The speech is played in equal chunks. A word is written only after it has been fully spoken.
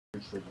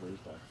you said the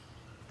first time.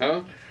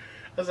 Huh?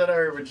 I said I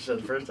heard what you said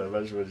the first time.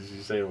 I just wanted you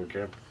to say it on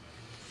camera.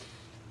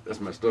 That's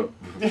messed up.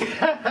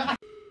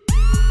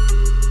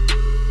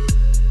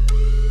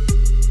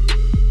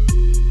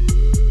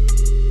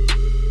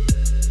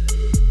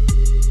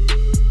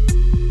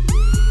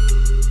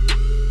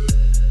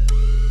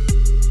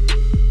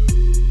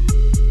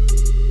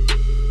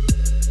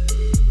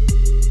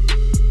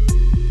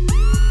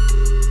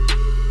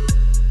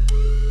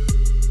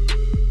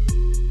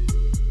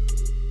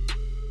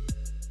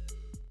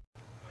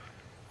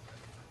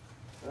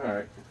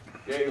 Alright.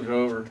 Game's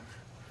over.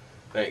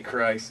 Thank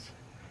Christ.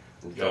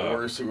 It's the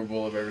worst Super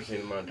Bowl I've ever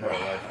seen in my entire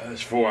life.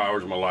 That's 4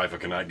 hours of my life I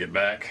cannot get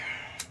back.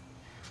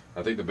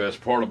 I think the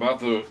best part about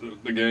the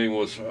game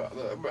was the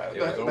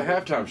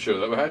halftime show.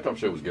 The halftime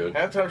show was good.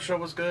 Halftime show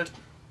was good.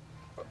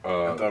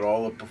 I thought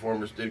all the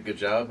performers did a good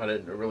job. I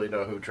didn't really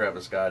know who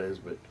Travis Scott is,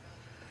 but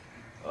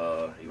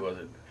he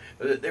wasn't.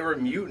 They were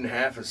muting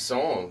half his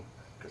song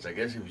because I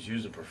guess he was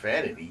using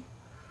profanity.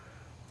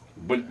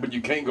 But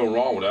you can't go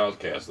wrong with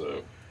Outkast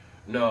though.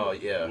 No,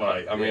 yeah.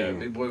 Like, I mean,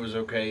 Big Boy was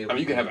okay. I mean,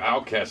 you can have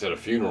Outkast at a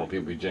funeral and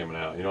people be jamming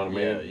out. You know what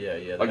I mean?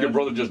 Yeah. Like your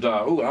brother just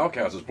died. Ooh,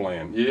 Outkast is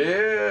playing.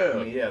 Yeah. I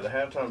mean, yeah, the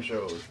halftime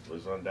show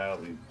was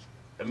undoubtedly.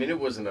 I mean, it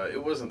wasn't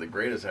the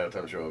greatest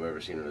halftime show I've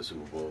ever seen in a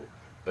Super Bowl,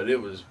 but it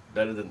was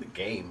better than the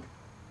game.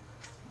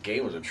 The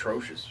game was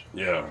atrocious.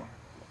 Yeah.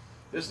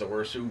 This is the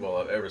worst Super Bowl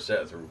I've ever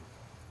sat through.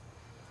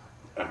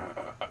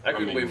 I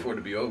couldn't wait for it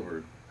to be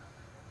over.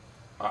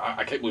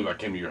 I can't believe I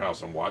came to your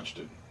house and watched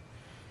it.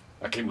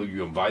 I can't believe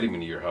you invited me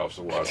to your house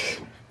to watch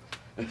it.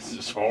 It's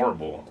just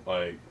horrible.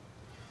 Like,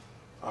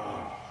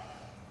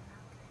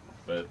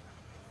 but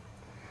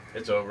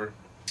it's over.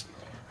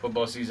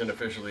 Football season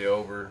officially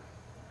over.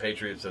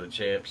 Patriots are the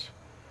champs.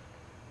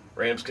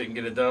 Rams couldn't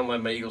get it done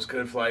like my Eagles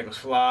could. Fly Eagles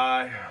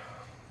fly.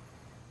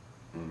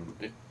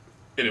 And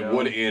it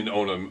would end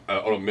on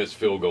a missed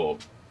field goal.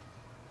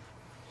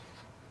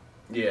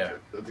 Yeah,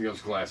 I think that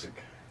was classic.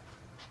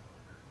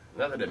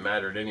 not that it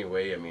mattered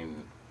anyway. I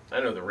mean, I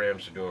know the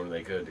Rams are doing what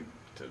they could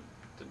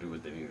to do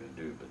what they needed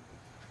to do, but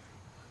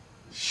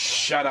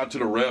Shout out to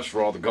the refs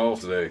for all the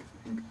calls today.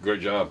 Great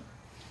job.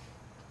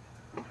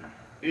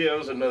 yeah, it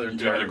was another.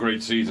 You had a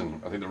great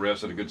season. I think the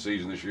refs had a good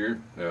season this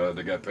year.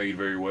 They got paid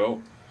very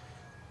well.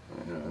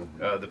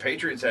 The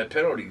Patriots had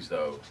penalties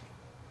though.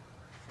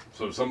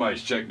 So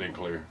somebody's check didn't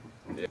clear.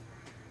 Yeah.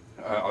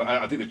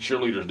 I think the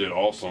cheerleaders did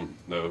awesome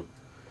though.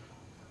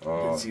 I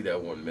didn't see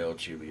that one male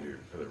cheerleader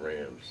for the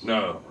Rams.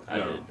 No, I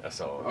did. I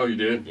saw him. Oh, you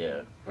did?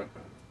 Yeah.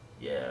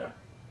 Yeah.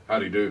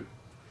 How'd he do?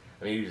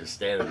 I mean, he was just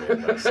standing there,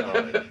 but I saw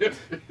it.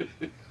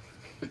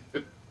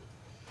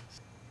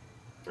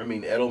 I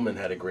mean, Edelman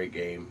had a great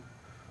game.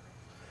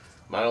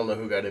 I don't know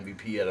who got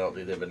MVP. I don't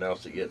think they've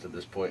announced it yet to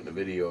this point in the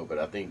video, but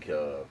I think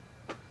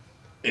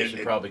he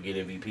should probably get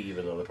MVP,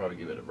 even though they'll probably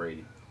give it to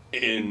Brady.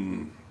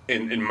 In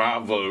my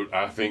vote,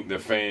 I think the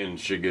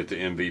fans should get the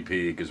MVP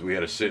because we had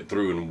to sit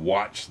through and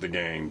watch the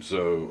game.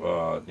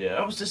 So yeah,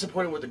 I was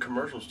disappointed with the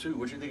commercials too.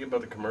 What do you think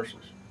about the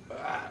commercials?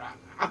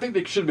 I think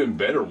they should have been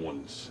better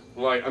ones.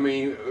 Like, I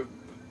mean,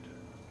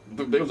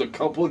 there was a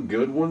couple of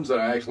good ones that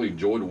I actually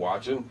enjoyed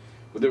watching,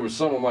 but there was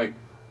some I'm like,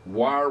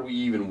 why are we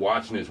even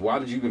watching this? Why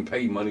did you even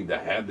pay money to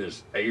have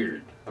this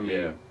aired? I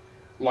mean,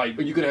 like,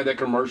 you could have that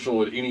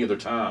commercial at any other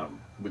time,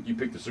 but you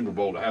picked the Super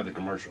Bowl to have the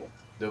commercial.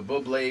 The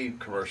Buble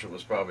commercial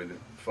was probably the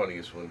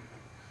funniest one.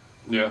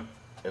 Yeah.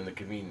 In the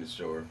convenience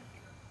store.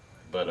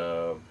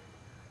 But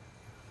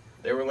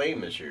they were lame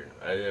this year.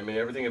 I mean,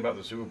 everything about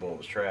the Super Bowl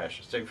was trash,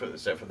 except for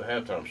the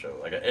halftime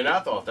show. And I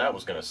thought that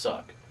was gonna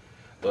suck.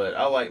 But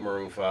I like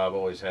Maroon 5,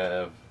 always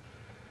have.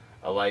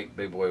 I like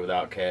Big Boy with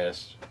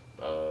Outkast.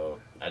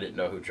 I didn't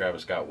know who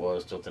Travis Scott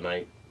was till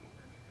tonight,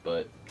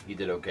 but he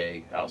did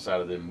okay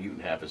outside of them muting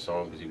half his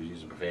song because he was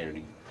using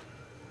profanity.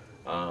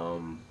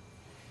 But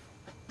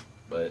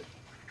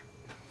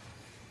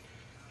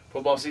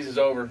football season's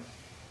over.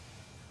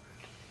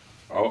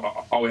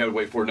 All we have to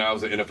wait for now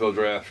is the NFL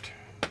draft.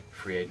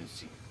 Free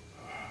agency.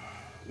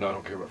 No, I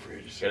don't care about free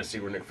agency. Got to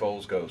see where Nick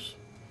Foles goes.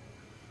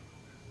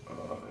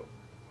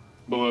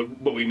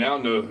 But we now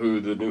know who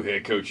the new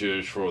head coach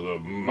is for the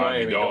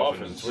Miami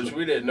Dolphins. Which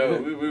we didn't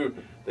know.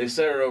 They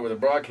said it over the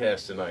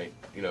broadcast tonight.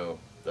 You know,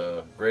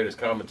 the greatest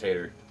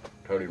commentator,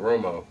 Tony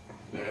Romo.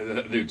 Yeah,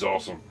 that dude's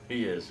awesome.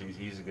 He is.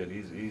 He's a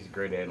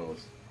great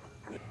analyst.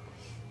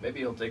 Maybe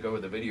he'll take over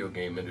the video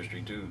game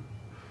industry too.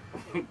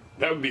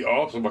 That would be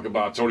awesome. I could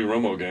buy a Tony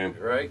Romo game.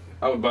 Right?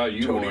 I would buy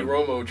you Tony one.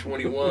 Romo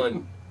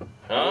 21.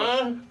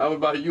 Huh? I would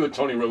buy you a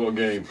Tony Romo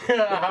game.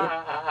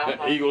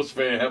 An Eagles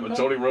fan have a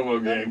Tony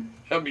Romo game.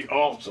 That'd be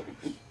awesome.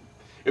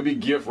 It'd be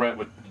gift wrapped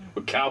with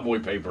cowboy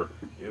paper.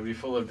 It'll be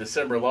full of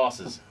December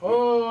losses.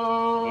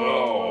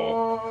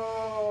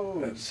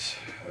 That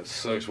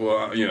sucks.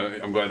 Well, you know,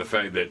 I'm glad the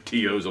fact that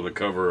T.O.'s on the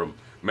cover of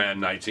Madden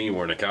 19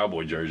 wearing a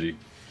cowboy jersey.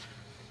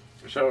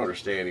 Which I don't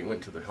understand. He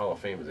went to the Hall of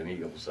Fame as an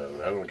Eagle, so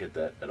I don't get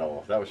that at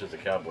all. That was just a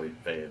Cowboy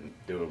fan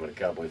doing what a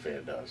Cowboy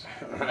fan does.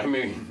 I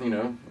mean, you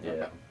know.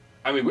 Yeah.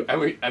 I mean,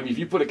 if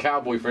you put a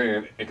Cowboy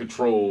fan in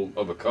control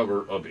of a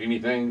cover of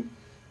anything,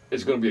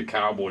 it's going to be a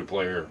Cowboy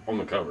player on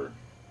the cover.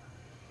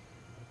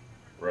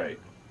 Right.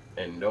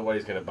 And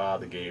nobody's going to buy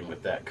the game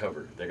with that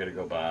cover. They're going to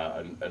go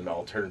buy an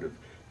alternative.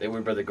 They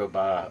would rather go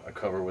buy a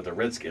cover with a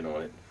Redskin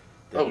on it.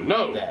 Oh,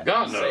 no. That.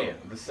 God, I'm no. saying.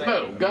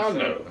 No, God,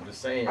 no. I'm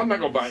just saying. I'm not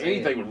going to buy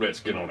anything with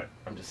Redskin on it.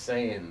 I'm just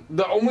saying.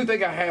 The only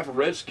thing I have for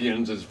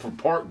Redskins is for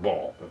park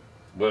ball.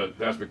 But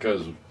that's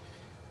because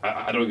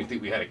I don't even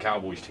think we had a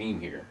Cowboys team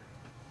here.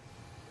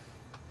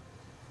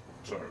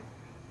 So,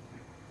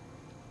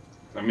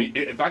 I mean,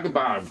 if I could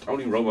buy a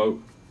Tony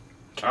Romo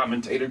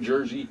commentator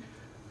jersey,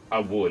 I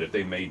would if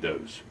they made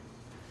those.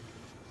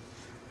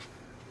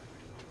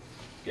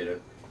 Get a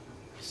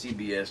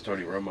CBS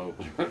Tony Romo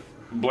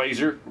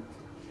Blazer.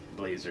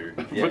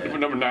 Yeah. Put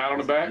number 9 on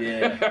the back?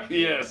 Yeah.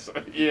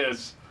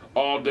 yes.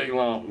 All day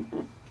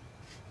long.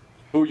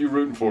 Who are you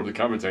rooting for, the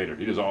commentator?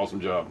 He does an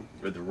awesome job.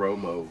 With the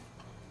Romo.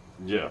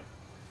 Yeah.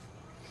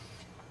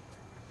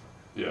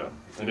 Yeah.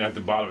 And at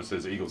the bottom it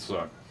says Eagles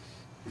suck.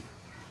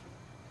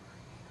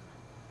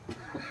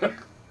 I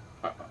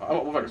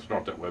don't know if I can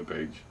start that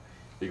webpage.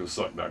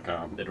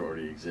 EaglesSuck.com. It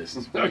already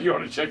exists. Oh, you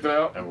already checked it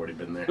out? I've already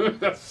been there.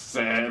 That's It's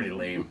sad. pretty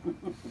lame.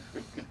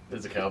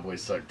 There's a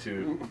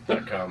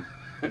CowboysSuck2.com.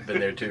 Been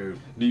there too.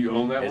 Do you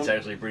own that It's one?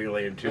 actually pretty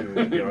lame too,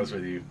 to be honest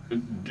with you.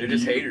 They're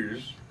just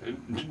haters.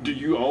 Do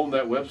you own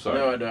that website?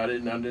 No, I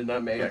did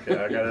not make it.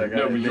 I got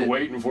No, but you're admit,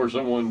 waiting for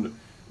someone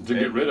to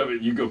get rid of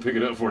it. You go pick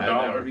it up for $1.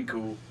 that would be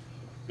cool.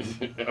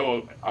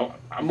 Oh,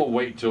 I'm gonna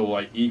wait till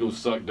like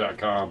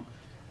EaglesSuck.com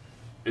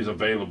is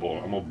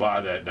available. I'm gonna buy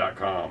that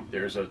 .com.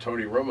 There's a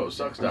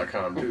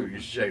TonyRomoSucks.com too.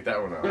 You should check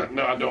that one out.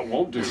 No, I don't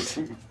want to.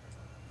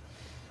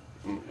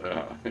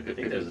 I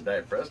think there's a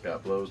Dak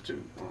Prescott blows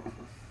too.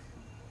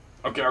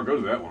 Okay, I'll go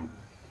to that one.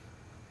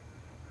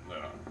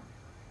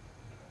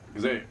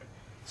 Because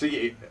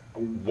see,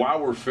 while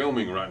we're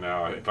filming right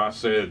now, if I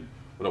said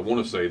what I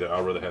want to say, that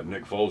I'd rather have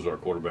Nick Foles our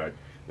quarterback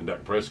than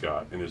Dak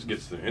Prescott, and this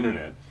gets to the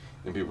internet,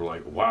 and people are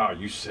like, "Wow,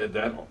 you said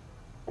that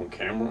on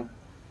camera?"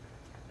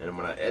 And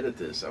when I edit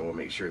this, I will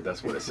make sure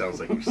that's what it sounds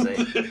like you're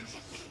saying.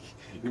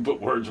 You put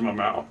words in my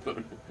mouth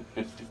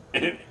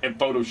and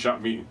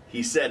Photoshop me.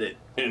 He said it.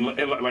 And like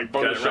Got it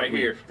Photoshop right me.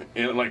 here.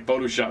 And like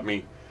Photoshop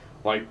me,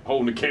 like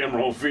holding the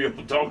camera on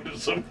field, talking to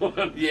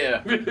someone.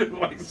 Yeah.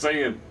 Like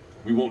saying,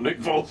 "We want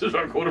Nick Foles as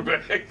our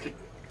quarterback."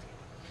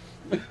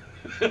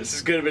 This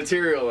is good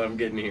material I'm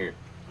getting here.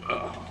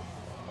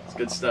 It's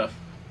good stuff.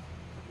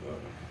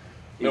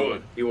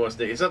 He wants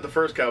to. He's not the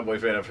first Cowboy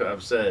fan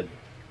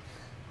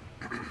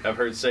I've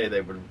heard say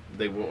they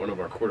want one of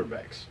our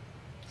quarterbacks.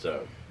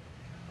 So,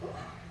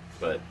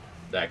 but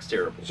Dak's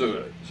terrible.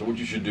 So what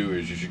you should do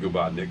is you should go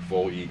buy a Nick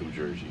Foles Eagle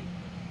jersey.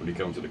 When he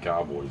comes to the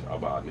Cowboys, I'll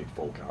buy a Nick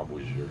Foles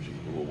Cowboys jersey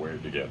and we'll wear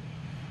it together.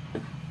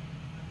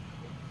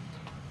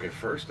 Okay,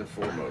 first and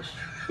foremost,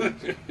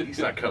 he's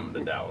not coming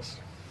to Dallas.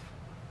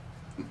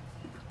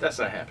 That's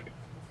not happening.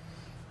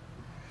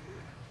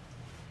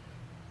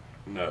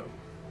 No.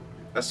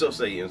 I still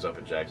say he ends up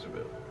in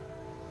Jacksonville.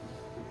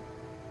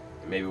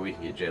 Maybe we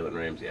can get Jalen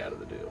Ramsey out of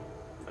the deal.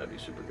 I'd be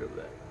super good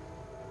with that.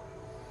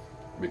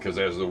 Because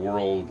as the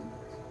world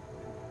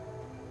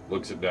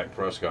looks at Dak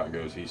Prescott and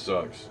goes, "He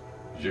sucks,"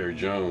 Jerry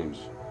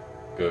Jones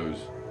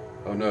goes,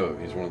 "Oh no,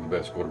 he's one of the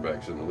best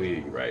quarterbacks in the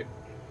league." Right.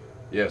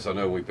 Yes, I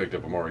know we picked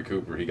up Amari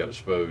Cooper. He got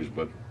exposed,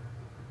 but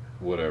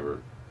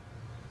whatever.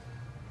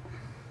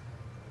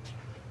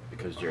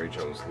 Because Jerry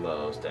Jones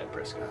loves Dak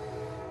Prescott.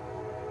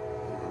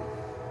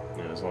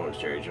 And as long as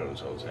Jerry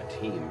Jones owns that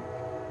team,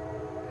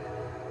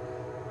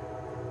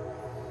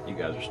 you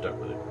guys are stuck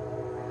with it.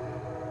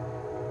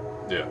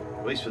 Yeah.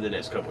 At least for the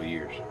next couple of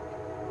years.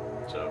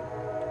 So.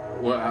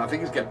 Well, I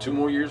think he's got 2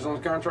 more years on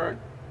his contract.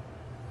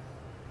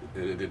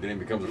 Then he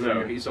becomes a free No,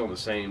 agent. he's on the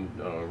same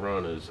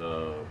run as.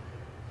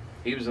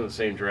 He was in the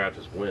same draft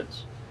as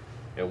Wentz.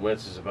 And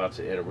Wentz is about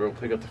to enter. We'll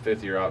pick up the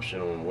 5th-year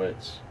option on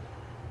Wentz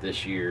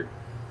this year.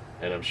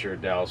 And I'm sure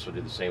Dallas will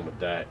do the same with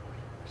Dak.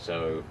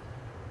 So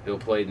he'll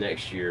play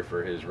next year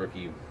for his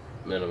rookie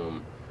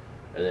minimum.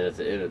 And then at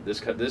the end of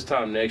this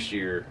time next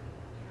year,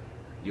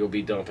 you'll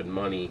be dumping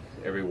money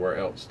everywhere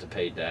else to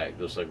pay Dak,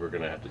 just like we're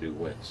going to have to do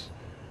Wentz.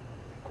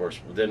 Of course,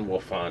 then we'll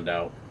find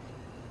out.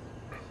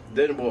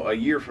 Then a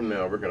year from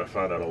now, we're going to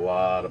find out a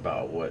lot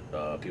about what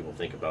people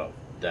think about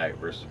Dak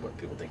versus what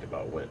people think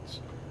about Wentz.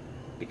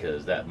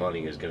 Because that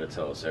money is going to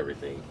tell us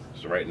everything.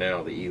 So right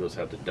now, the Eagles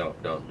have to dump.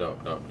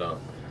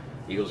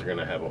 Eagles are going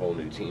to have a whole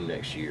new team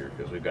next year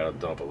because we've got to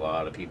dump a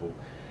lot of people.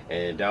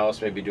 And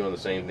Dallas may be doing the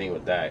same thing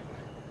with Dak.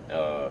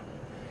 I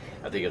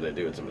think if they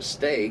do, it's a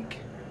mistake.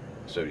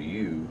 So do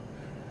you.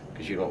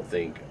 Because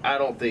I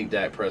don't think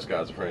Dak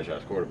Prescott's a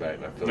franchise quarterback.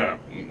 And I feel like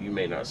you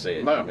may not say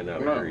it. No, you may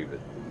not agree. But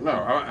no,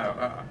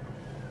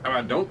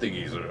 I don't think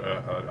he's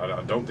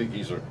I don't think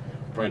he's a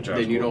franchise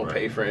then you don't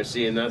quarterback. pay for it.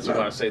 See, and that's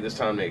why I say this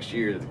time next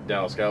year, the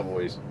Dallas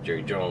Cowboys,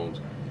 Jerry Jones,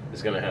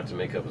 is going to have to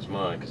make up his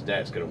mind because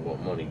Dak's going to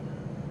want money.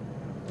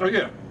 Oh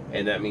yeah.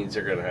 And that means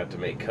they're going to have to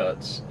make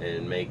cuts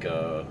and make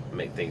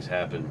things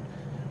happen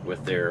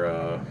with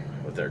their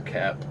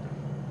cap.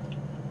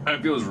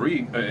 If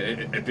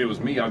it was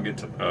me, I'd get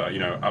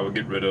to, I would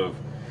get rid of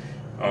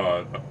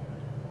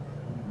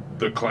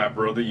the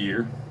clapper of the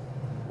year,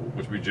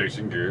 which would be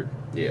Jason Garrett.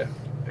 Yeah.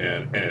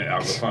 And I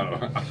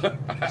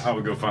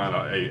would go find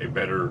a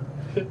better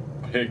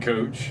head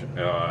coach.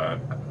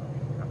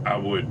 I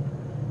would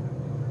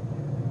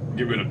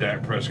get rid of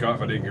Dak Prescott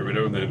if I didn't get rid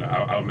of him. Then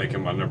I would make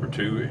him my number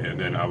 2, and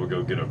then I would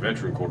go get a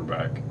veteran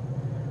quarterback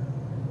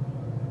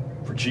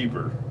for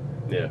cheaper.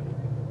 Yeah.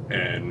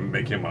 And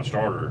make him my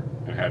starter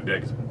and have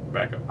Dak as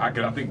backup. I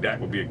think Dak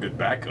would be a good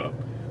backup,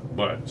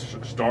 but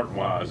starting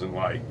wise and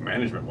like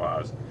management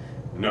wise,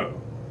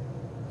 no.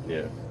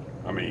 Yeah.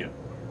 I mean,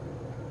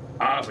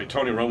 honestly,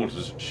 Tony Romo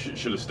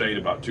should have stayed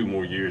about 2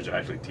 more years to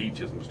actually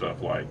teach us some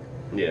stuff like,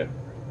 yeah,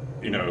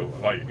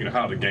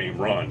 how the game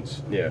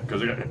runs. Yeah.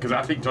 Because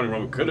I think Tony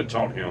Romo could have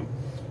taught him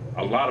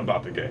a lot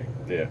about the game.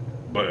 Yeah.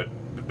 But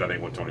that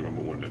ain't what Tony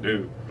Romo wanted to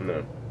do.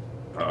 No.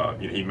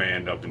 He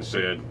manned up and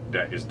said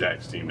that is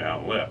Dak's team now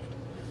and left.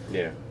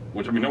 Yeah.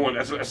 Which, I mean, no one.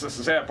 That's the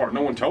sad part.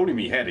 No one told him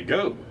he had to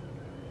go.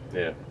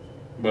 Yeah.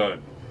 But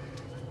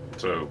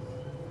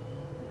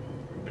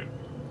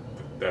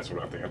that's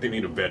what I think. I think they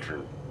need a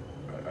veteran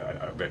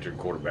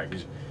quarterback.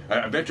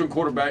 A veteran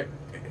quarterback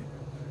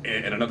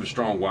and another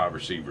strong wide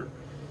receiver.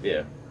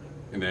 Yeah.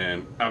 And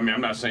then, I mean,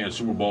 I'm not saying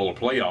Super Bowl or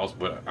playoffs,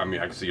 but I mean,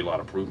 I can see a lot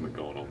of improvement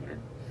going on there.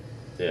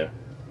 Yeah.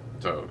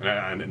 So,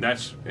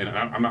 and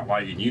I'm not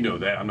like, you know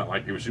that. I'm not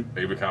like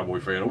every Cowboy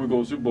fan. Oh, we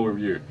go to Super Bowl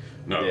every year.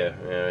 No.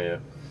 Yeah.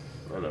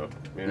 I know.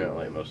 You're not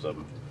like most of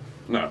them.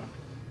 No.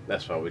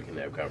 That's why we can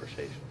have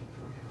conversation.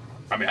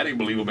 I mean, I didn't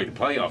believe we'll make the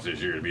playoffs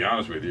this year, to be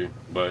honest with you.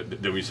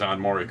 But then we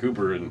signed Mari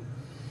Cooper, and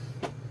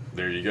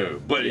there you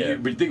go. But, yeah.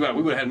 But you think about it,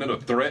 we would have had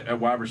another threat at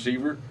wide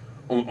receiver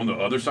on the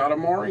other side of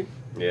Mari.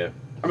 Yeah.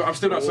 I mean, I'm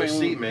still not saying.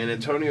 See, man,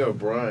 Antonio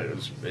Brown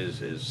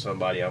is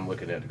somebody I'm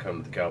looking at to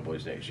come to the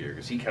Cowboys next year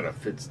because he kind of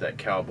fits that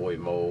cowboy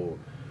mold.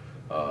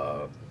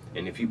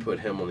 And if you put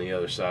him on the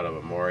other side of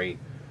Amari,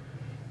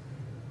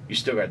 you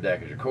still got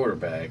Dak as your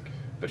quarterback,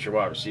 but your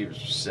wide receivers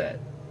are set.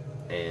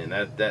 And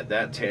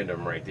that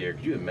tandem right there,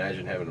 could you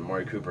imagine having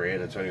Amari Cooper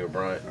and Antonio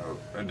Brown?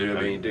 I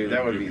mean, dude,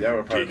 that would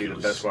probably be the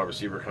best wide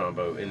receiver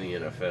combo in the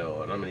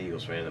NFL. And I'm an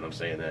Eagles fan, and I'm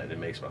saying that, and it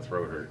makes my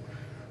throat hurt.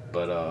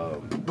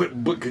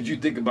 But could you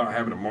think about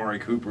having Amari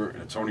Cooper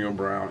and Antonio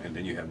Brown, and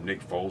then you have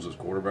Nick Foles as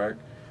quarterback?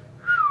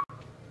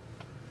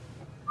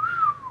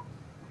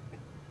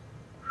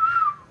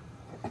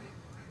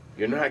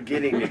 You're not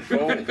getting Nick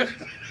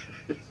Foles.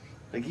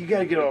 Like, you got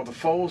to get off the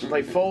Foles.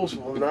 Like, Foles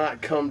will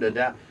not come to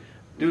that.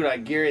 Dude, I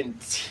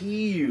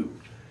guarantee you,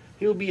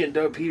 he'll be in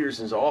Doug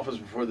Peterson's office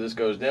before this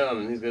goes down,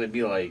 and he's going to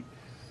be like,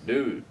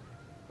 dude,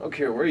 I don't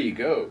care where you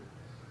go.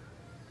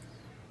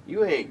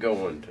 You ain't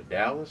going to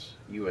Dallas,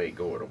 you ain't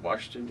going to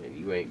Washington, and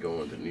you ain't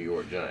going to New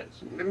York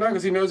Giants. Not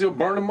because he knows he'll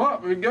burn them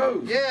up when he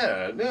goes.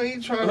 Yeah, no,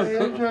 he's trying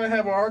to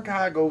have our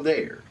guy go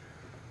there.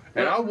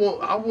 And I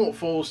want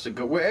Foles to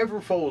go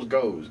wherever Foles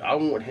goes. I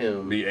want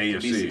him to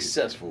be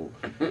successful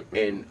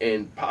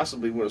and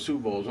possibly win a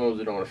Super Bowl as long as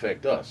it don't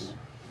affect us.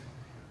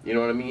 You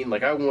know what I mean?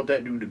 Like, I want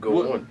that dude to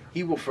go on.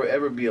 He will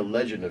forever be a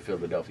legend of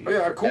Philadelphia.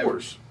 Yeah, of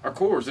course.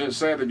 And it's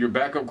sad that your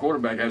backup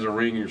quarterback has a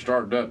ring and your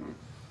starter doesn't.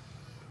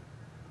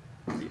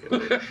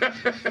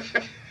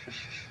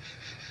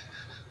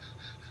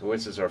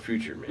 Wentz is our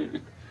future,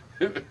 man.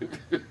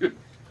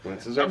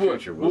 Wentz is our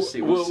future. We'll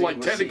see.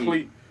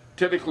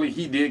 Technically,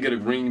 he did get a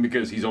ring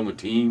because he's on the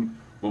team.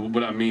 But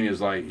what I mean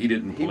is, like, he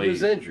didn't play. He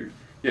was injured.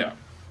 Yeah.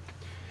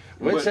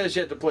 Wentz has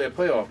yet to play a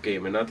playoff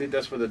game, and I think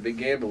that's where the big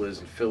gamble is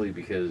in Philly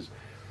because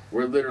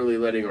we're literally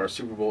letting our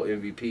Super Bowl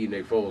MVP,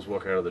 Nick Foles,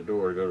 walk out of the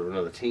door to go to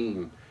another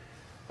team.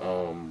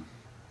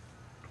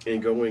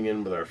 And going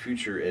in with our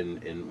future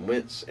and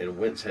Wentz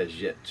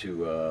has yet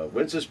to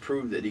Wentz has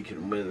proved that he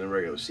can win in the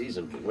regular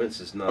season, but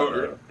Wentz is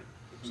not.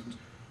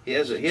 He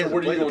hasn't played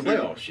the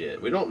playoffs yet.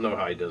 We don't know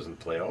how he does in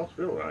the playoffs.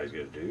 We don't know how he's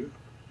going to do.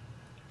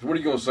 So what are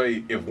you going to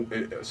say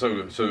if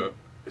so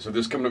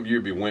this coming up year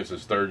will be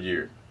Wentz's 3rd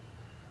year?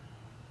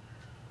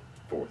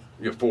 4th.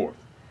 Yeah, 4th.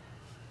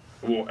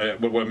 Well,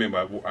 what I mean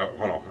by hold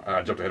on,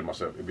 I jumped ahead of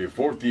myself. It'd be a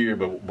 4th year,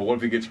 but what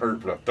if he gets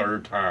hurt for the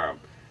 3rd time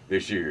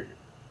this year?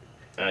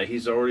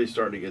 He's already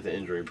starting to get the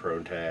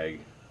injury-prone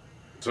tag.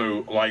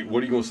 So, like,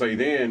 what are you gonna say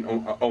then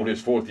on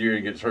his 4th year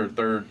and gets hurt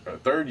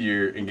third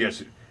year and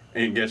guess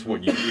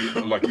what?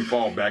 You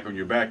fall back on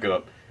your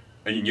backup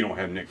and you don't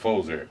have Nick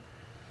Foles there.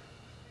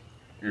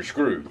 You're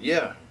screwed.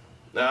 Yeah,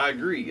 now I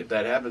agree. If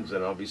that happens,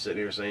 then I'll be sitting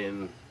here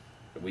saying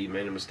we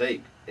made a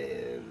mistake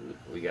and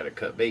we got to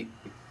cut bait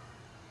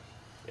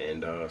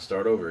and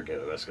start over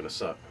again, and that's gonna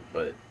suck.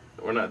 But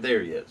we're not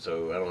there yet,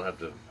 so I don't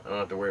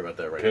have to worry about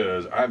that right now.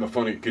 Because I have a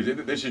funny, because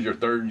this is your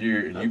 3rd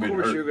year and you've been hurt.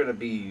 Of course, you're gonna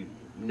be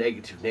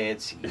negative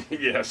Nancy.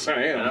 Yes,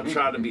 I am. And I'm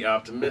trying to be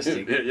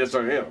optimistic. Yes,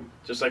 I am.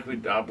 Just like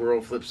we're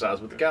on flip sides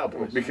with the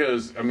Cowboys.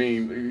 Because I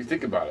mean, you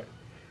think about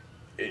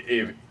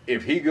it.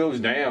 If he goes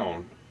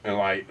down in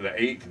like the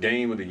 8th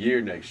game of the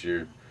year next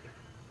year,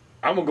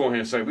 I'm gonna go ahead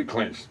and say we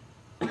clinched.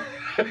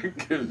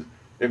 Because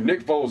if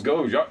Nick Foles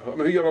goes, who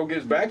y'all gonna get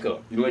his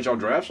backup? You let y'all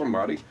draft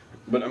somebody.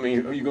 But I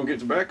mean, who you gonna get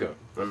to back up?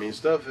 I mean,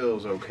 stuff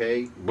feels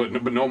okay. But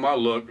no, my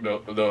luck,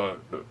 the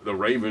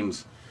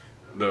Ravens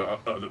I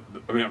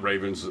mean not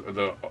Ravens,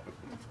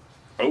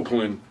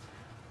 Oakland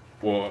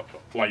will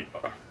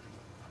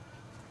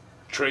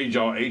trade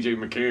y'all AJ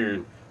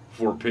McCarron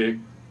for a pick.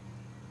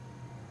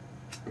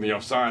 And then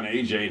y'all sign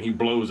AJ and he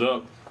blows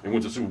up and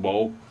wins the Super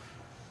Bowl.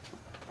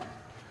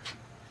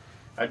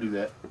 I'd do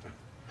that.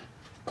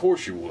 Of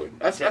course you would.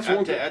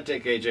 I'd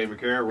take AJ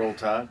McCarron, roll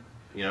tide.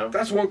 You know,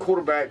 that's one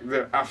quarterback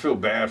that I feel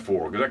bad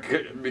for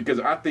because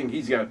I think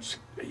he's got.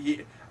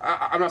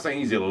 I'm not saying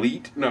he's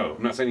elite. No,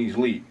 I'm not saying he's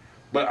elite.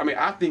 But I mean,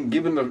 I think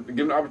given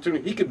the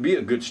opportunity, he could be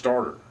a good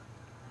starter.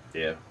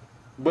 Yeah.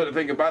 But the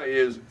thing about it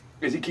is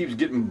he keeps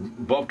getting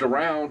bumped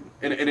around,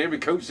 and every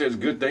coach says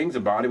good things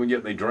about him, and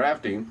yet they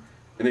draft him,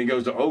 and then he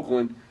goes to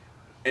Oakland.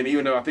 And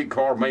even though I think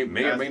Carr may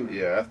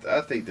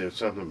I think there's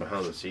something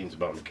behind the scenes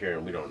about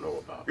McCarron we don't know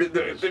about.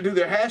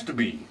 There has to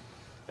be.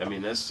 I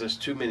mean, that's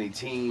just too many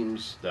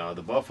teams.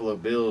 The Buffalo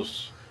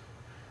Bills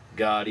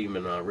got him,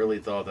 and I really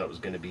thought that was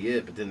going to be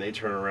it. But then they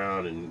turned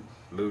around and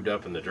moved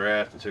up in the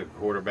draft and took a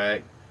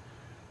quarterback,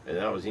 and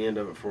that was the end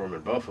of it for him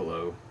in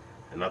Buffalo.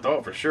 And I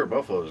thought for sure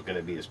Buffalo was going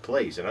to be his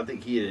place, and I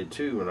think he did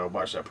too when I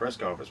watched that press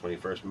conference when he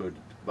first moved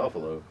to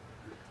Buffalo.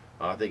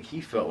 I think he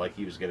felt like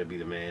he was going to be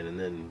the man, and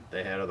then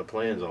they had other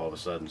plans all of a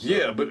sudden. So.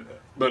 Yeah,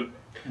 but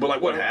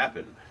like what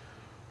happened?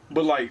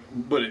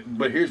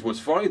 But here's what's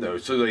funny though.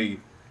 So the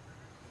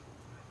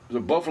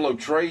Buffalo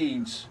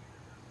trades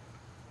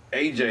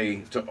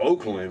AJ to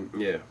Oakland.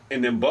 Yeah.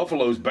 And then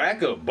Buffalo's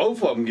backup,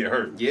 both of them get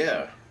hurt.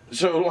 Yeah.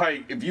 So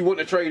like if you wouldn't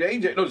have traded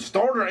AJ, no, the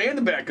starter and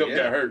the backup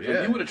got hurt. So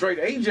if you would have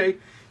traded AJ,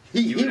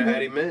 you would have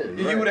had him in.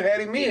 You would have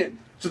had him in.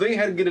 So they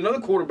had to get another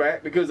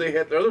quarterback because they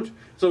had the other.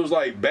 So it was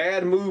like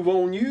bad move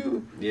on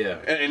you. Yeah.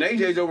 And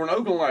AJ's over in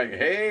Oakland like,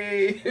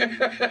 hey,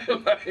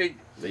 like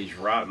he's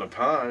rotting the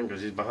pine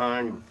because he's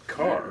behind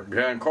Carr.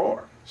 Behind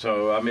Carr.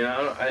 So I mean,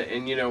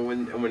 and you know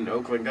when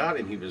Oakland got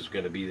him, he was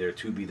going to be there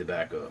to be the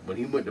backup. When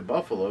he went to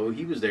Buffalo,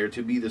 he was there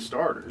to be the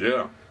starter.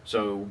 Yeah.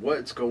 So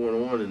what's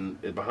going on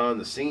in behind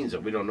the scenes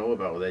that we don't know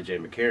about with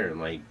AJ McCarron?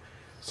 Like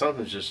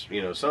something's just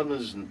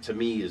something's to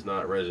me is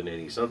not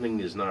resonating. Something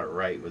is not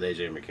right with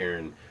AJ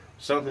McCarron.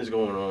 Something's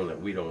going on that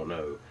we don't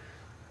know.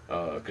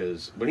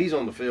 Because when he's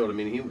on the field, I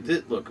mean,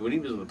 when he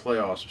was in the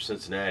playoffs with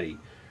Cincinnati,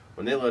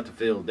 when they left the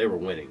field, they were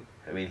winning.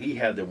 I mean, he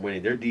had them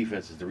winning. Their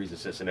defense is the reason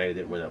Cincinnati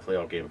didn't win that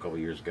playoff game a couple of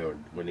years ago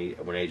when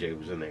AJ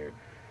was in there,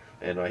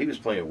 and he was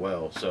playing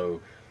well.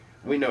 So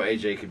we know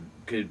AJ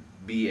could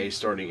be a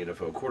starting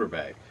NFL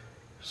quarterback.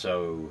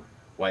 So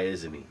why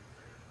isn't he?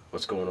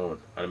 What's going on?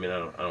 I mean, I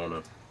don't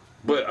know.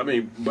 But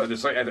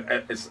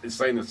it's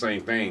saying the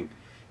same thing.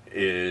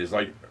 Is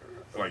like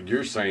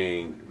you're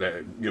saying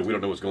that we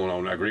don't know what's going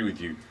on. I agree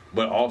with you,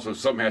 but also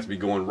something has to be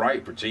going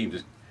right for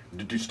teams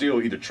to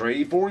still either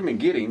trade for him and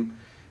get him,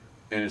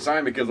 and sign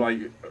him because like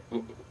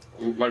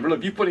really,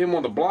 if you put him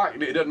on the block,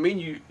 it doesn't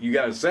mean you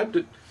got to accept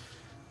it.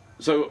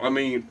 So I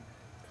mean,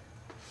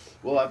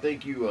 well, I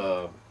think he's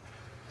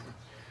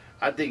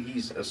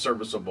a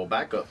serviceable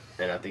backup,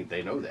 and I think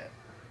they know that.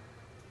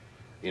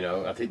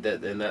 I think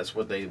that, and that's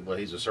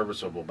he's a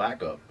serviceable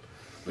backup.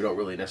 We don't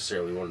really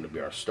necessarily want him to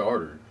be our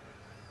starter.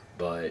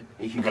 But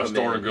he can come in. If our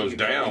starter goes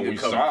down, we're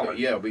solid.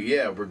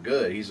 Yeah, we're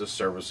good. He's a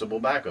serviceable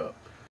backup.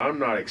 I'm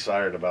not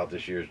excited about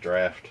this year's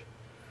draft.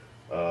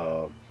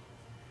 I'm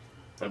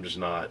just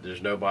not.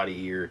 There's nobody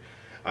here.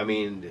 I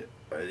mean,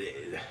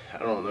 I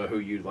don't know who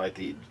you'd like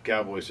the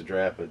Cowboys to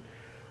draft, but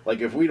like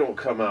if we don't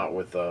come out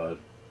with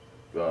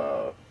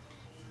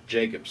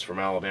Jacobs from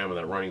Alabama,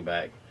 that running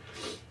back,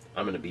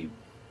 I'm going to be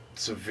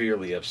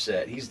severely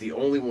upset. He's the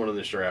only one in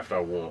this draft I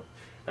want.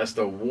 That's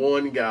the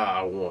one guy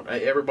I want.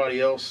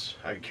 Everybody else,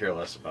 I could care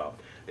less about.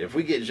 If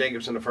we get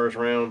Jacobs in the first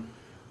round,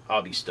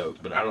 I'll be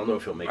stoked. But I don't know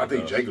if he'll make it. I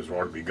think Jacobs will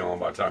already be gone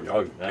by the time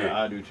y'all get picked.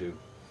 I do too.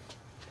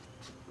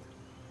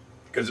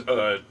 Because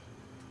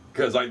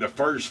like the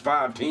first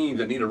 5 teams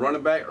that need a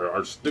running back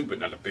are stupid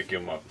not to pick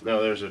him up.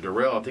 No, there's a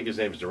Darrell. I think his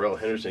name is Darrell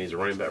Henderson. He's a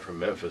running back from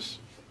Memphis.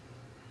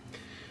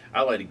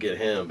 I like to get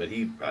him, but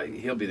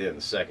he'll be there in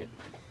the second.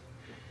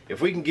 If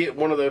we can get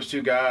one of those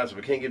two guys, if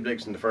we can't get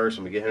Dixon in the first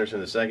and we get Henderson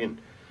in the second,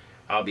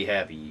 I'll be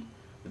happy.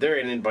 But there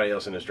ain't anybody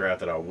else in this draft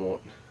that I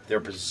want. There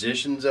are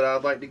positions that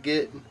I'd like to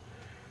get,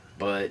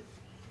 but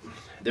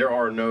there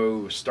are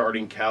no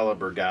starting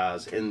caliber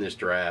guys in this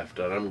draft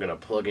that I'm going to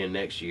plug in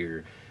next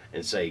year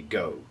and say,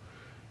 go.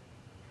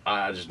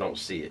 I just don't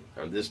see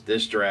it.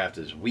 This draft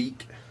is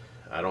weak.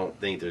 I don't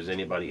think there's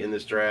anybody in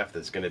this draft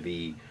that's going to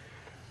be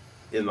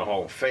in the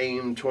Hall of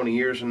Fame 20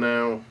 years from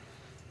now.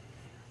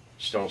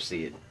 Just don't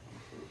see it.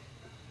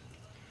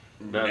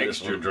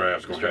 Next year's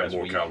draft's going to have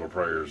more caliber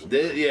players.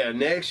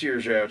 Next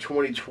year's draft,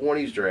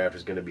 2020's draft,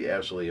 is going to be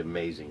absolutely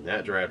amazing.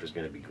 That draft is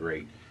going to be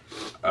great.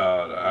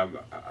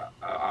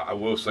 I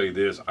will say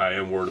this. I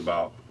am worried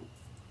about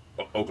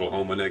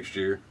Oklahoma next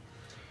year.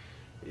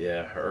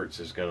 Yeah,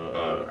 Hurts is going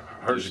to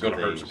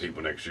hurt some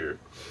people next year.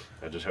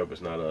 I just hope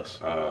it's not us.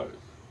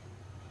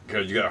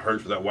 Because you got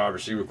Hurts with that wide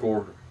receiver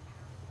core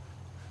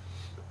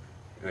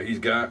he's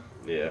got.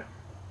 Yeah.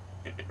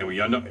 And we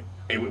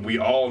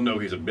all know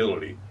his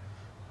ability.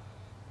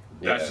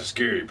 That's the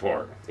scary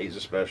part. He's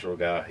a special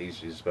guy.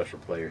 He's a special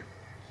player.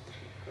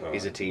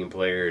 He's a team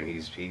player, and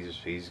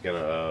he's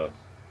gonna.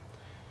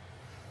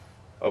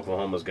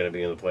 Oklahoma's gonna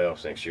be in the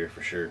playoffs next year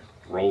for sure.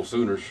 Roll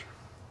Sooners.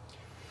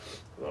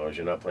 As long as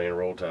you're not playing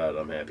Roll Tide,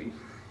 I'm happy.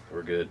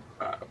 We're good.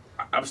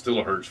 I'm still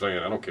a Hurts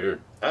fan. I don't care.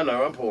 I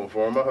know. I'm pulling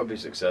for him. I hope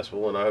he's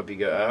successful, and I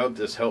hope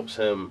this helps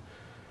him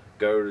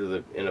go to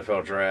the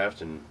NFL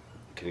draft and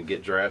can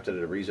get drafted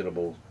at a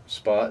reasonable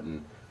spot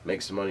and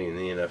make some money in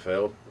the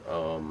NFL.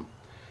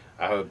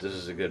 I hope this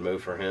is a good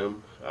move for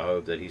him. I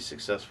hope that he's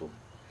successful.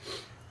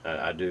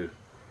 I do.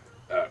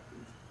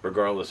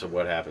 Regardless of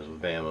what happens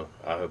with Bama,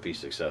 I hope he's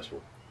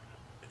successful.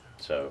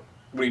 So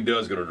when he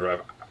does go to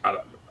draft,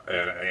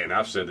 and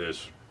I've said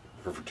this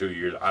for 2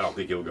 years, I don't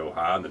think he'll go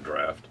high in the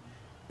draft.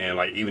 And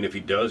like even if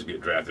he does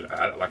get drafted,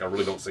 I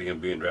really don't see him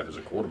being drafted as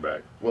a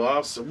quarterback.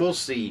 Well, we'll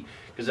see,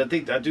 because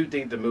I do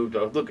think the move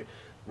to look.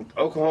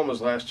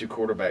 Oklahoma's last 2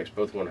 quarterbacks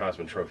both won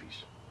Heisman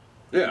trophies.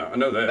 Yeah, I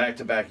know that.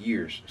 Back-to-back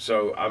years.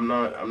 So I'm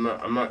not.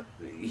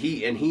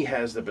 He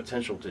has the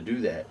potential to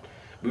do that.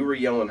 We were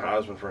yelling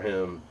Heisman for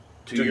him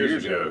 2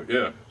 years ago.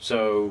 Yeah.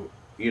 So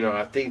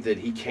I think that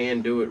he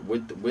can do it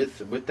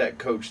with that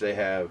coach they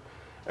have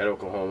at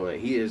Oklahoma.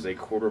 He is a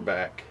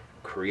quarterback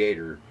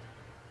creator.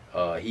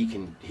 He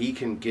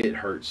can get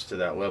Hurts to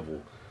that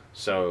level.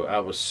 So I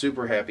was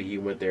super happy he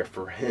went there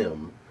for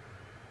him.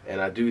 And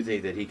I do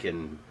think that he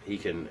can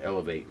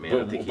elevate, man.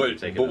 I think he can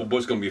take it up.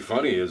 What's going to be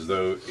funny is,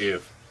 though,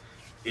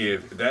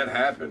 if that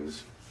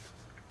happens,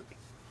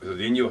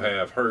 then you'll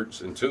have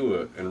Hurts and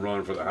Tua and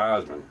run for the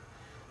Heisman.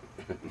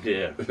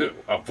 Yeah.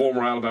 A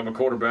former Alabama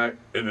quarterback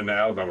and then the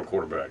Alabama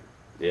quarterback.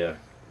 Yeah.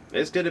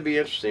 It's going to be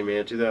interesting,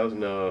 man.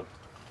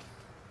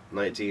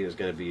 2019 is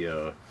going to be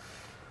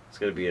it's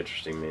going to be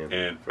interesting, man.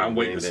 And I'm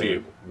waiting to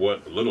see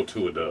what little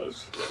Tua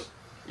does.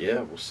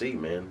 Yeah, we'll see,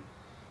 man.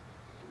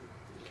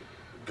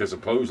 Because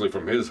supposedly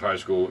from his high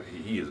school,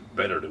 he is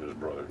better than his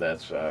brother.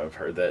 I've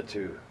heard that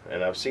too,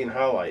 and I've seen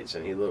highlights,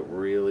 and he looked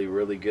really,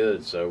 really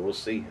good. So we'll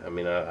see. I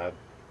mean,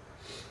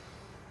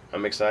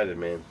 I'm excited,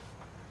 man.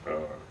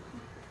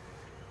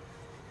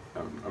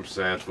 I'm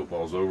sad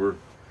football's over.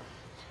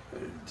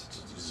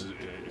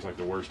 It's like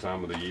the worst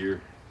time of the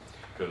year.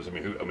 Because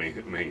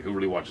who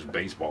really watches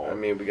baseball? I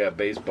mean, we got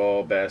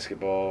baseball,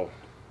 basketball.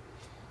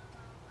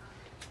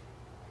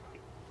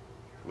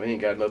 We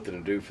ain't got nothing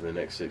to do for the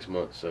next 6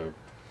 months, so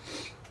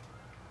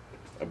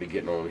I'll be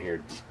getting on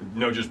here.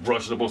 Just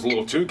brushing up on a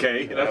little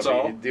 2K. That's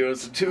all. Doing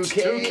some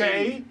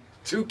 2K.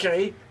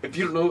 2K.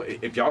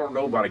 If y'all don't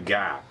know about a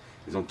guy,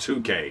 he's on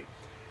 2K.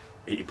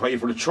 He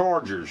played for the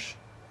Chargers.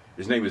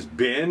 His name is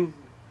Ben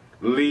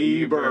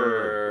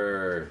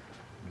Lieber.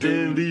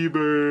 Ben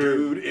Lieber.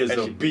 Dude is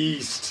a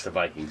beast. The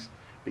Vikings.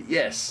 But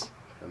yes,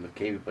 and the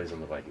game he plays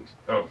on the Vikings.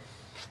 Oh.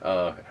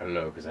 I don't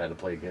know, because I had to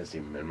play against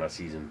him in my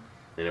season,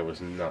 and it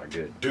was not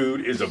good.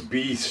 Dude is a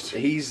beast.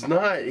 He's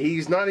not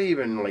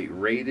even like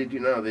rated,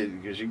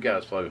 because you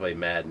guys probably play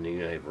Madden, they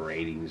have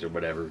ratings or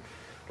whatever.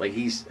 Like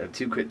he's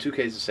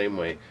 2K's the same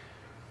way,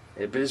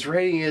 but his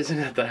rating isn't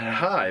at that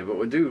high.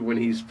 But dude, when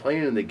he's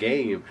playing in the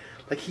game,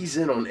 like he's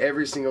in on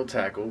every single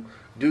tackle.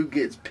 Dude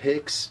gets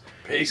picks.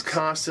 He's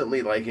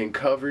constantly like in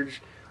coverage.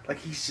 Like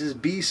he's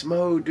just beast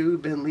mode,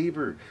 dude. Ben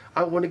Lieber.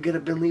 I want to get a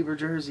Ben Lieber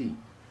jersey.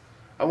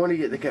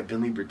 They got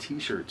Ben Lieber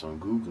t-shirts on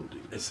Google,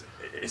 dude. It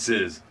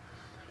says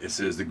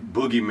the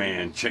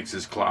boogeyman checks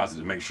his closet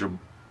to make sure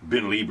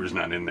Ben Lieber's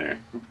not in there.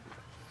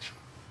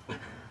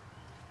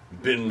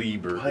 Ben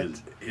Lieber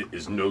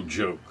is no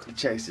joke. He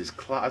checks his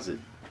closet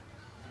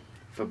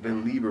for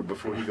Ben Lieber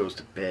before he goes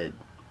to bed.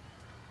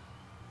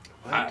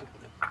 What?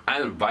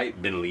 I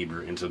invite Ben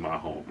Lieber into my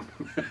home.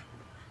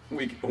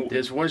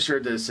 There's one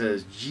shirt that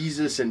says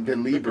Jesus and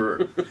Ben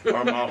Lieber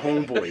are my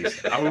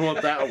homeboys. I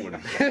want that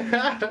one.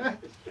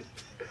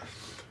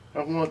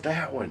 I want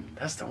that one.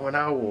 That's the one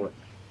I want.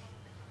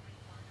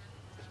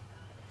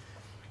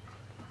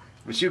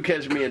 But you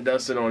catch me and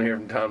Dustin on here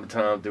from time to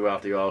time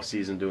throughout the off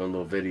season, doing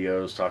little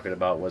videos, talking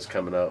about what's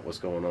coming up, what's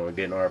going on,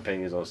 getting our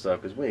opinions on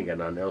stuff, because we ain't got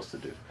nothing else to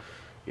do,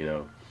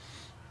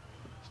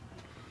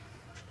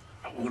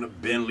 I want a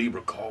Ben Lieber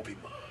coffee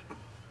mug.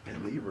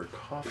 Ben Lieber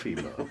coffee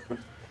mug.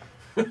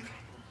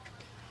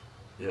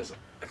 Yes.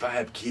 If I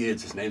have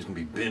kids, his name's gonna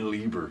be Ben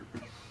Lieber.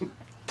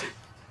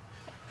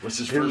 What's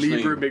his Ben first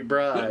Lieber name?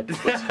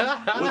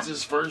 McBride. What's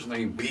his first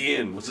name?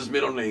 Ben. What's his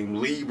middle name?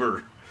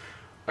 Lieber.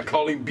 I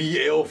call him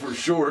BL for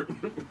short.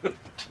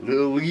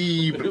 Lil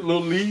Lieb.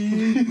 Lil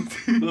Lieb.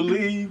 Lil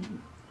Lieb.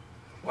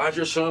 Why's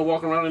your son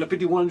walking around in a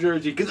 51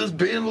 jersey? Because it's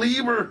Ben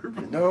Lieber.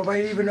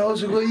 Nobody even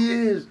knows who he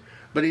is.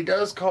 But he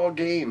does call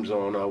games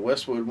on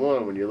Westwood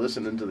One when you're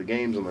listening to the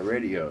games on the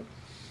radio.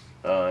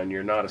 And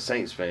you're not a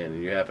Saints fan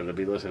and you happen to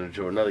be listening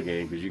to another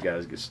game because you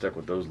guys get stuck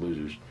with those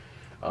losers.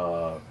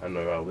 I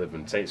know I live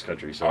in Saints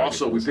country. So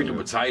also, we picked up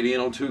a tight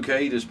end on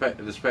 2K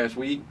this past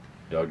week.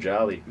 Doug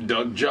Jolly.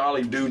 Doug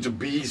Jolly, dude's a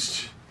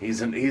beast. He's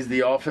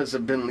the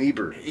offensive Ben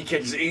Lieber. He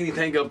catches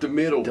anything up the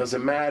middle.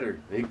 Doesn't matter.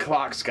 He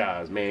clocks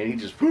guys, man. He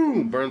just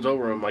boom burns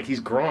over him like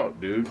he's Gronk,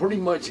 dude. Pretty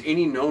much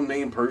any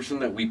no-name person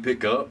that we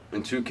pick up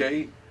in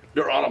 2K,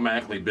 they're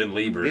automatically Ben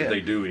Lieber if they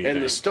do anything.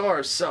 And the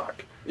stars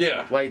suck.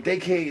 Yeah. Like they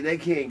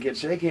can't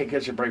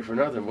catch a break for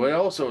nothing. What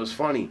also is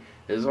funny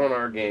is on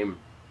our game,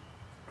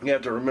 you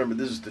have to remember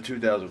this is the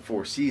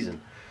 2004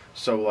 season,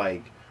 so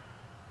like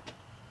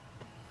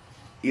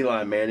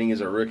Eli Manning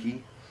is a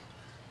rookie.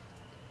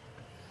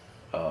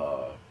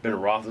 Ben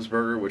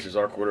Roethlisberger, which is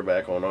our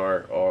quarterback on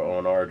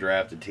our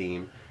drafted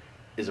team,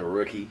 is a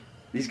rookie.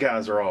 These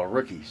guys are all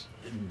rookies.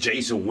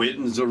 Jason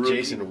Witten's a rookie.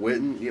 Jason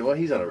Witten, yeah, well,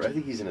 I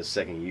think he's in his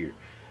second year.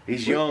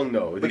 He's young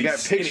though. They got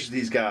pictures of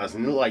these guys,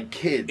 and they're like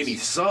kids. And he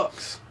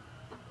sucks.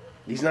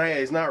 He's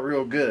not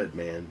real good,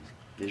 man.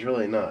 He's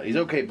really not. He's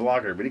okay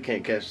blocker, but he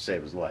can't catch to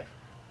save his life.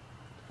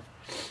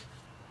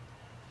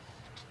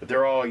 But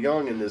they're all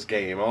young in this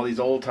game. All these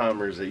old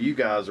timers that you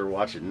guys are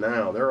watching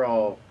now, they're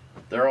all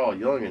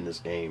young in this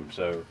game.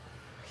 So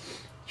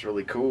it's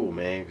really cool,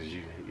 man.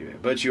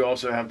 But you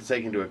also have to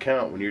take into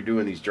account when you're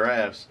doing these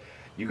drafts.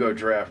 You go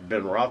draft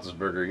Ben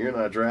Roethlisberger. You're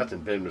not drafting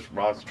Ben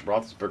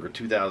Roethlisberger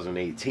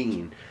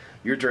 2018.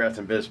 You're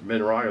drafting Ben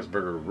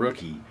Roethlisberger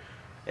rookie,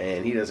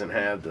 and he doesn't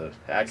have the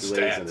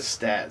accolades and the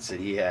stats that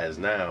he has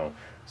now.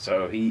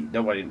 So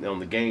nobody on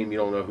the game, you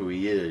don't know who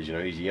he is. You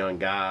know, he's a young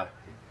guy.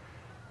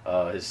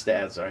 His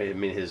stats are, I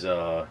mean,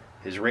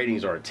 his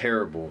ratings aren't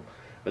terrible,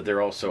 but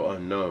they're also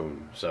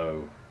unknown.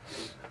 So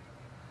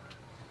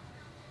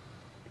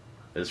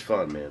it's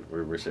fun, man.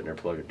 We're sitting there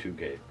plugging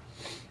 2K.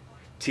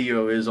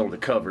 T.O. is on the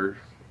cover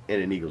in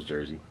an Eagles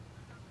jersey.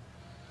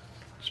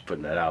 Just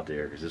putting that out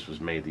there because this was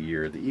made the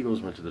year the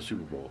Eagles went to the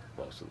Super Bowl,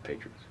 lost to the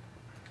Patriots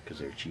because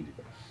they were cheated.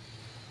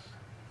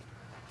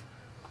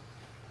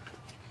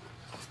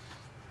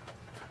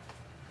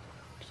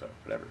 So,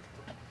 whatever.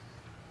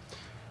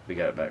 We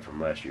got it back from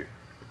last year.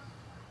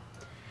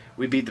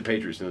 We beat the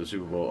Patriots in the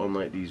Super Bowl,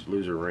 unlike these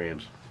loser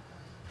Rams.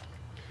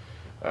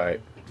 All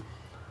right.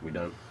 We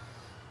done?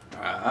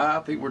 I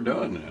think we're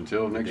done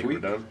until next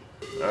week. We're done?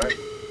 All right.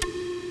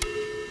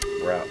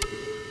 We're out.